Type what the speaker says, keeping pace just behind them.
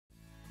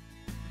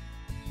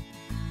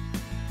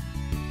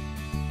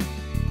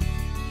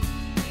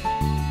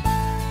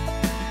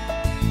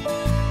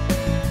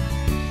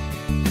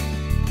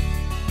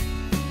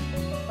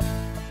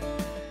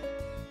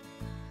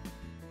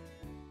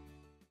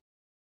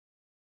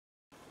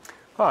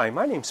Hi,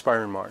 my name's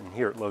Byron Martin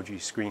here at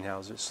Logis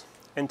Greenhouses,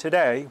 and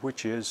today,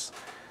 which is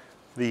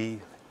the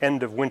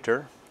end of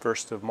winter,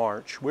 1st of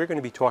March, we're going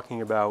to be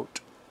talking about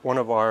one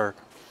of our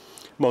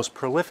most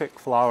prolific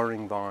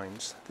flowering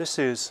vines. This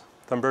is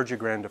Thunbergia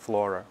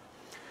grandiflora,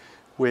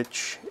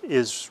 which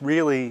is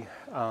really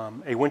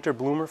a winter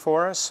bloomer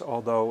for us,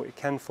 although it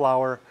can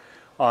flower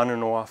on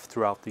and off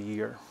throughout the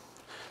year.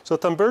 So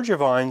Thunbergia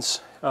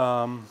vines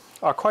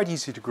are quite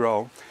easy to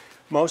grow.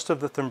 Most of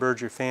the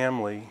Thunbergia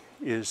family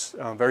is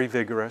very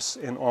vigorous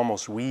and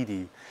almost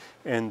weedy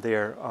in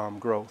their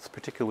growth,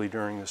 particularly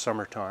during the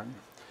summertime.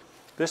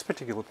 This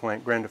particular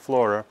plant,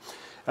 grandiflora,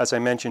 as I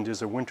mentioned,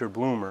 is a winter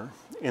bloomer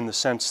in the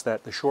sense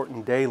that the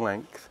shortened day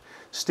length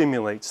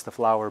stimulates the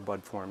flower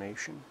bud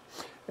formation.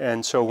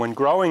 And so when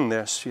growing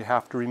this, you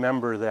have to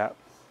remember that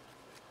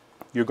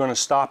you're going to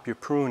stop your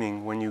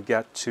pruning when you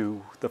get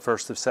to the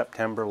 1st of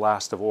September,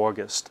 last of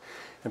August.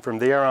 And from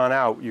there on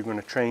out, you're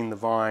going to train the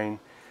vine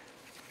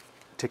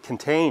to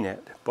contain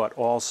it, but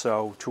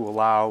also to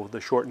allow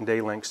the shortened day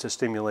lengths to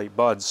stimulate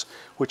buds,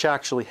 which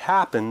actually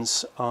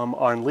happens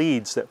on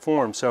leads that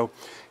form. So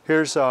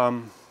here's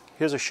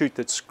a shoot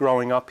that's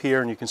growing up here,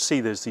 and you can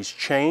see there's these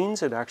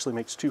chains. It actually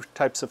makes two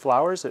types of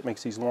flowers. It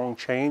makes these long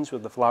chains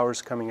with the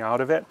flowers coming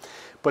out of it,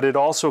 but it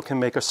also can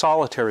make a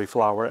solitary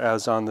flower,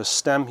 as on the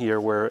stem here,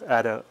 where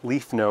at a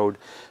leaf node,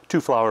 2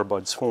 flower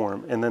buds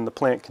form, and then the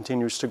plant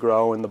continues to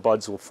grow and the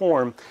buds will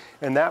form,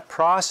 and that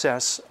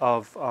process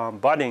of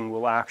budding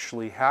will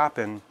actually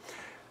happen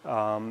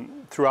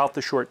throughout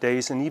the short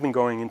days and even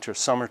going into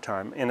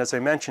summertime. And as I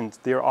mentioned,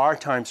 there are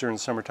times during the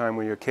summertime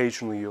where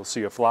occasionally you'll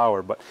see a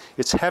flower, but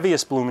its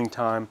heaviest blooming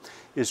time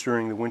is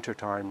during the winter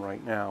time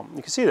right now.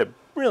 You can see the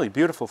really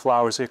beautiful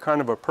flowers. They're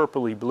kind of a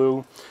purpley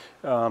blue.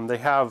 They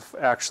have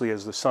actually,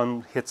 as the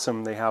sun hits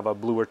them, they have a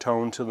bluer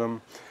tone to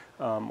them,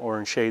 or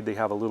in shade they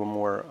have a little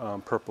more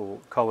purple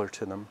color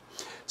to them.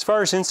 As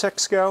far as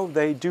insects go,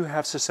 they do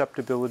have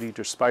susceptibility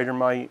to spider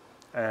mite,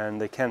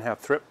 and they can have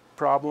thrip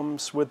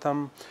problems with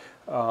them.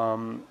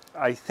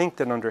 I think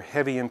that under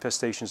heavy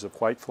infestations of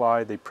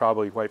whitefly,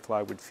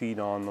 whitefly would feed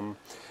on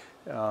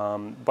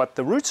them. But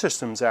the root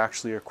systems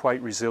actually are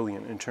quite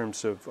resilient in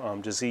terms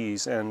of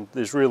disease, and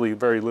there's really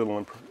very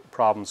little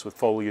problems with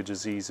foliar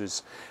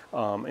diseases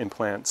in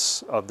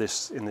plants of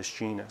in this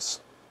genus.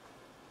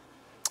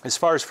 As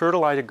far as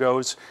fertilizer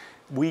goes,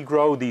 we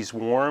grow these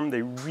warm.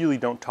 They really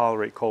don't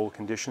tolerate cold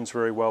conditions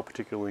very well,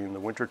 particularly in the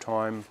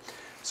wintertime.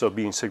 So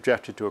being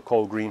subjected to a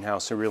cold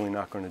greenhouse, they're really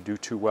not going to do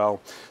too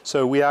well.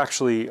 So we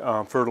actually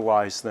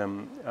fertilize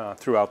them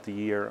throughout the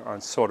year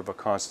on sort of a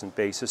constant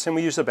basis. And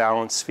we use a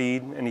balanced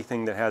feed.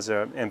 Anything that has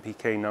an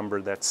NPK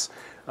number that's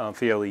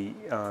fairly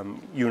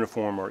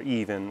uniform or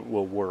even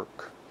will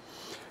work.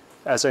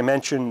 As I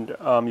mentioned,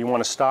 you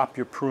want to stop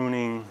your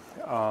pruning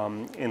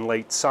in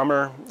late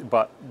summer,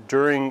 but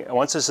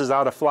once this is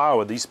out of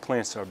flower, these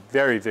plants are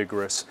very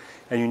vigorous,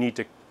 and you need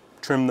to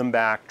trim them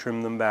back,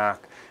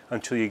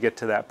 until you get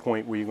to that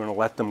point where you're going to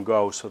let them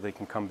go so they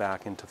can come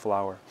back into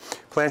flower.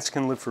 Plants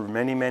can live for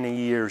many, many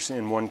years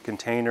in one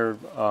container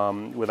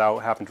without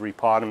having to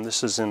repot them.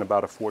 This is in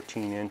about a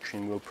 14-inch,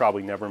 and we'll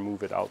probably never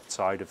move it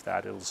outside of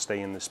that. It'll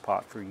stay in this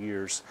pot for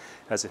years,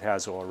 as it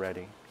has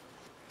already.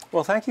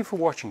 Well, thank you for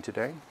watching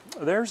today.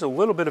 There's a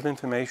little bit of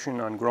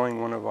information on growing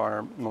one of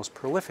our most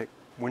prolific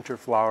winter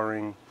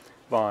flowering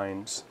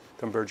vines,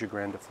 Thunbergia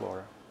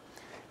grandiflora.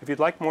 If you'd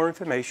like more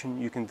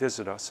information, you can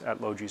visit us at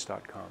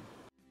logis.com.